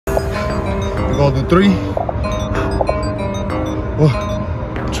Gonna do 3. 1,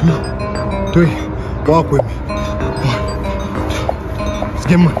 2, 3. Walk with me. 1, 2. Let's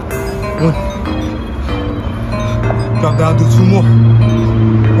get my 1. Drop down, do 2 more.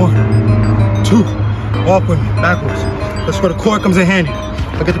 1, 2. Walk with me, backwards. That's where the core comes in handy.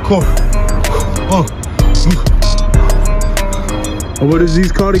 Look at the core. And what is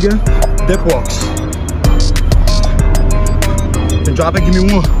these called again? Dip walks. Then drop it, give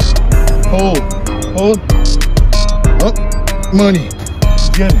me 1. Hold. Up, money.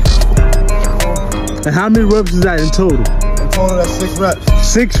 Get it. And how many reps is that in total? In total, that's 6 reps.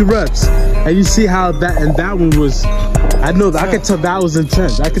 6 reps. And you see how that one was, I know that I could tell that was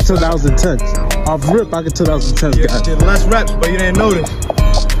intense. I could tell that was intense. Off rip, I could tell that was intense, Yeah, guys. you did less reps, but you didn't notice.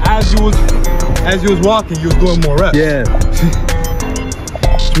 As you was walking, you was doing more reps. Yeah.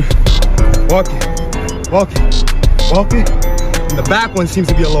 Walking. And the back one seems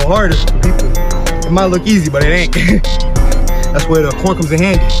to be a little harder for people. It might look easy, but it ain't. That's where the core comes in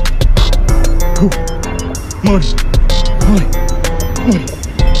handy. Money.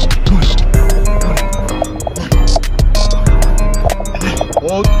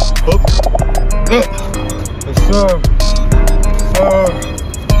 Hold, up. Yes, sir.